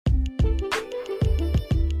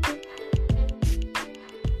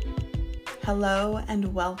Hello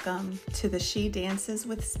and welcome to the She Dances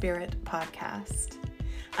with Spirit podcast.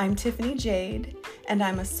 I'm Tiffany Jade, and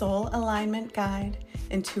I'm a soul alignment guide,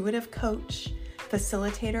 intuitive coach,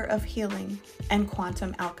 facilitator of healing, and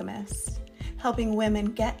quantum alchemist, helping women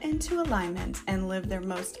get into alignment and live their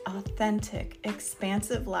most authentic,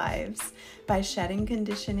 expansive lives by shedding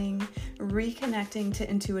conditioning, reconnecting to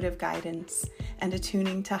intuitive guidance, and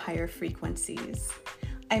attuning to higher frequencies.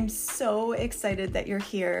 I'm so excited that you're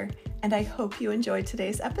here, and I hope you enjoyed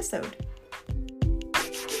today's episode.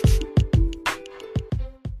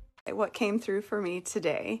 What came through for me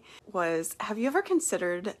today was, have you ever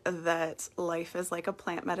considered that life is like a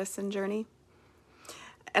plant medicine journey?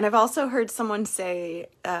 And I've also heard someone say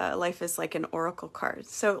life is like an oracle card.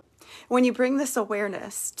 So when you bring this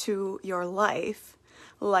awareness to your life,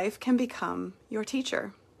 life can become your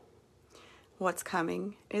teacher. What's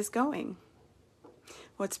coming is going.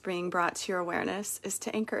 What's being brought to your awareness is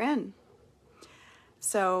to anchor in.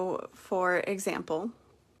 So, for example,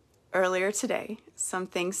 earlier today, some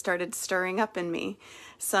things started stirring up in me.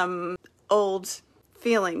 Some old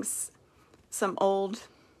feelings, some old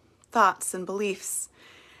thoughts and beliefs.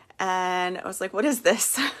 And I was like, what is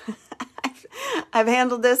this? I've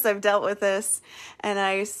handled this, I've dealt with this. And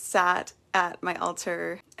I sat at my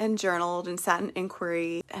altar and journaled and sat in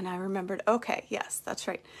inquiry. And I remembered, okay, yes, that's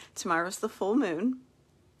right. Tomorrow's the full moon.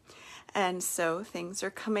 And so things are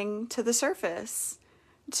coming to the surface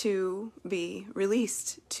to be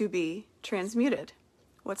released, to be transmuted.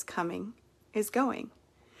 What's coming is going.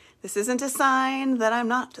 This isn't a sign that I'm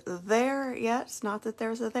not there yet. It's not that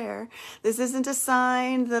there's a there. This isn't a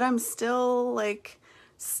sign that I'm still like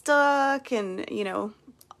stuck and,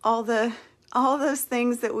 all those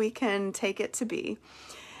things that we can take it to be.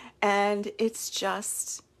 And it's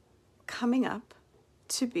just coming up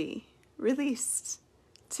to be released,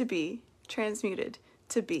 to be transmuted,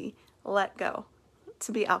 to be let go,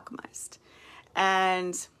 to be alchemized.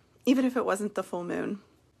 And even if it wasn't the full moon,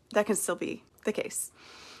 that can still be the case.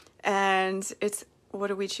 And it's, what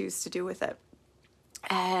do we choose to do with it?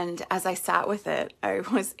 And as I sat with it,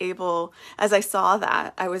 as I saw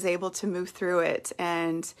that, I was able to move through it.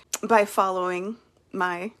 And by following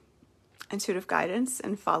my intuitive guidance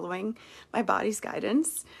and following my body's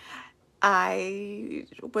guidance, I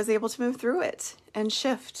was able to move through it and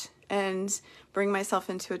shift and bring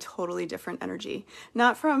myself into a totally different energy.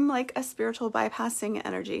 Not from like a spiritual bypassing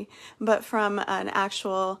energy, but from an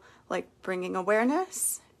actual like bringing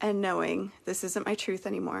awareness and knowing this isn't my truth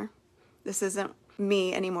anymore. This isn't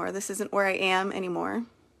me anymore. This isn't where I am anymore.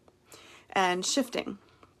 And shifting.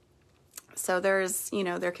 So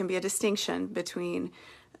there can be a distinction between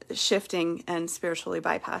shifting and spiritually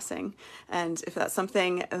bypassing. And if that's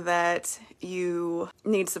something that you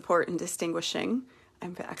need support in distinguishing,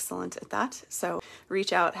 I'm excellent at that. So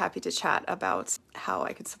reach out, happy to chat about how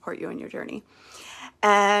I could support you in your journey.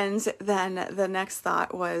 And then the next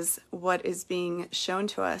thought was, what is being shown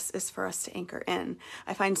to us is for us to anchor in.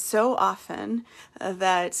 I find so often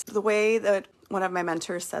that the way that one of my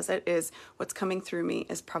mentors says it is, what's coming through me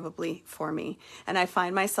is probably for me. And I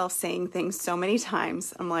find myself saying things so many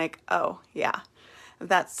times, I'm like, oh yeah,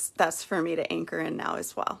 that's for me to anchor in now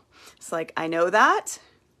as well. It's like, I know that.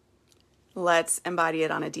 Let's embody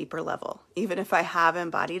it on a deeper level. Even if I have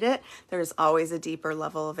embodied it, there's always a deeper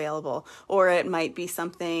level available. Or it might be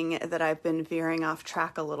something that I've been veering off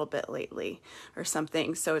track a little bit lately or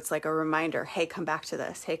something. So it's like a reminder, hey, come back to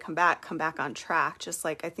this. Hey, come back on track. Just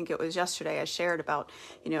like I think it was yesterday I shared about,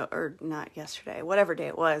 or not yesterday, whatever day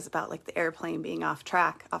it was, about like the airplane being off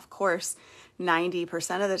track, off course.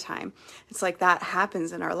 90% of the time. It's like that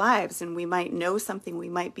happens in our lives, and we might know something, we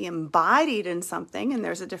might be embodied in something, and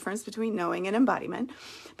there's a difference between knowing and embodiment,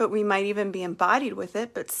 but we might even be embodied with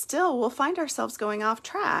it, but still we'll find ourselves going off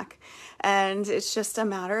track. And it's just a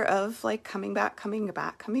matter of like coming back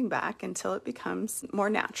until it becomes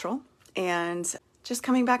more natural and just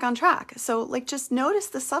coming back on track. So like just notice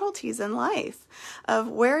the subtleties in life of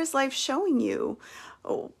where is life showing you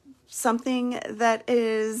something that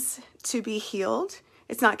is to be healed.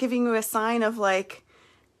 It's not giving you a sign of like,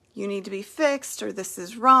 you need to be fixed, or this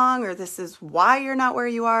is wrong, or this is why you're not where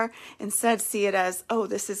you are. Instead, see it as, oh,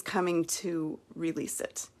 this is coming to release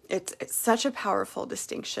it. It's such a powerful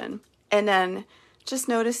distinction. And then just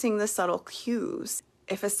noticing the subtle cues.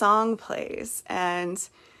 If a song plays and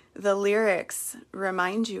the lyrics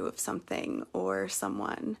remind you of something or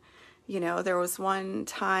someone, there was one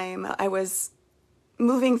time I was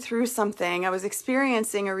moving through something. I was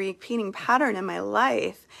experiencing a repeating pattern in my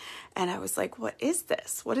life, And I was like, what is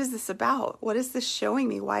this? What is this about? What is this showing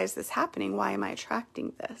me? Why is this happening? Why am I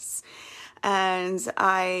attracting this? And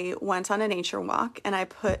I went on a nature walk and I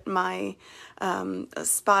put my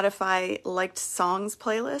Spotify liked songs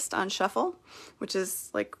playlist on shuffle, which is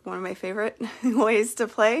like one of my favorite ways to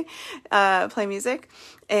play music.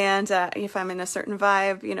 And if I'm in a certain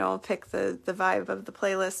vibe, I'll pick the vibe of the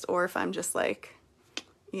playlist, or if I'm just like,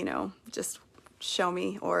 just show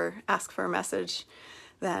me or ask for a message,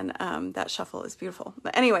 then that shuffle is beautiful.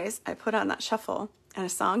 But anyways, I put on that shuffle and a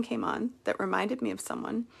song came on that reminded me of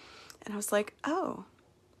someone. And I was like, oh,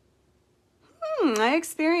 I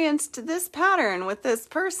experienced this pattern with this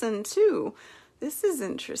person too. This is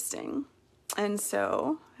interesting. And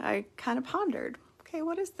so I kind of pondered, okay,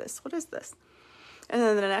 what is this? What is this? And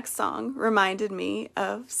then the next song reminded me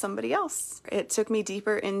of somebody else. It took me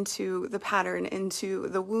deeper into the pattern, into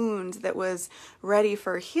the wound that was ready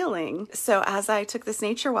for healing. So as I took this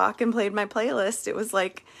nature walk and played my playlist, it was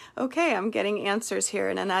like, okay, I'm getting answers here.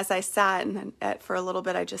 And then as I sat for a little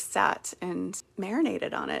bit, I just sat and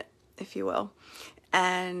marinated on it, if you will,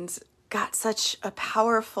 and got such a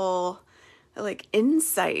powerful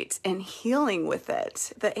insight and healing with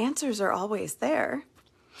it. The answers are always there.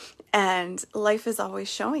 And life is always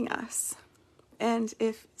showing us. And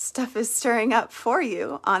if stuff is stirring up for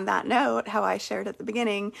you on that note, how I shared at the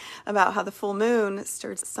beginning about how the full moon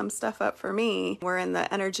stirred some stuff up for me, we're in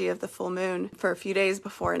the energy of the full moon for a few days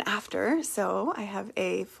before and after. So I have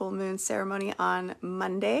a full moon ceremony on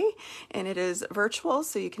Monday, and it is virtual,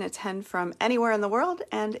 so you can attend from anywhere in the world,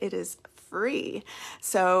 and it is free.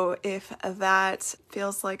 So if that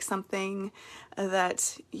feels like something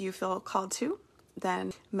that you feel called to,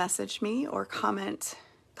 then message me or comment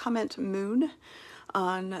moon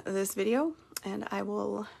on this video, and I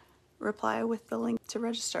will reply with the link to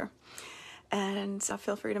register. And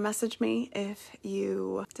feel free to message me if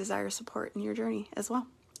you desire support in your journey as well.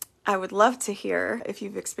 I would love to hear if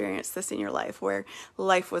you've experienced this in your life, where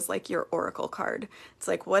life was like your oracle card. It's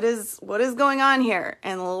like, what is going on here?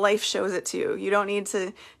 And life shows it to you. You don't need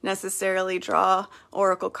to necessarily draw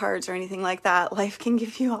oracle cards or anything like that. Life can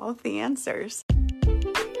give you all of the answers.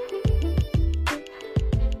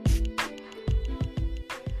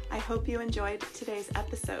 I hope you enjoyed today's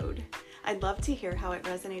episode. I'd love to hear how it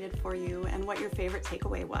resonated for you and what your favorite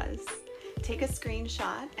takeaway was. Take a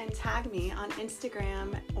screenshot and tag me on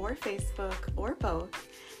Instagram or Facebook or both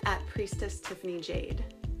at Priestess Tiffany Jade.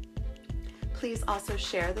 Please also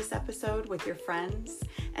share this episode with your friends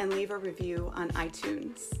and leave a review on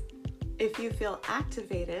iTunes. If you feel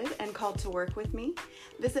activated and called to work with me,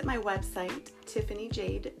 visit my website,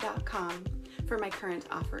 tiffanyjade.com, for my current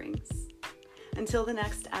offerings. Until the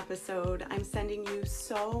next episode, I'm sending you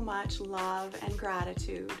so much love and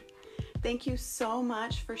gratitude. Thank you so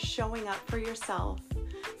much for showing up for yourself,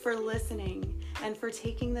 for listening, and for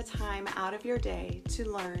taking the time out of your day to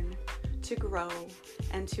learn, to grow,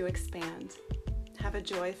 and to expand. Have a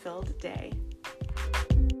joy-filled day.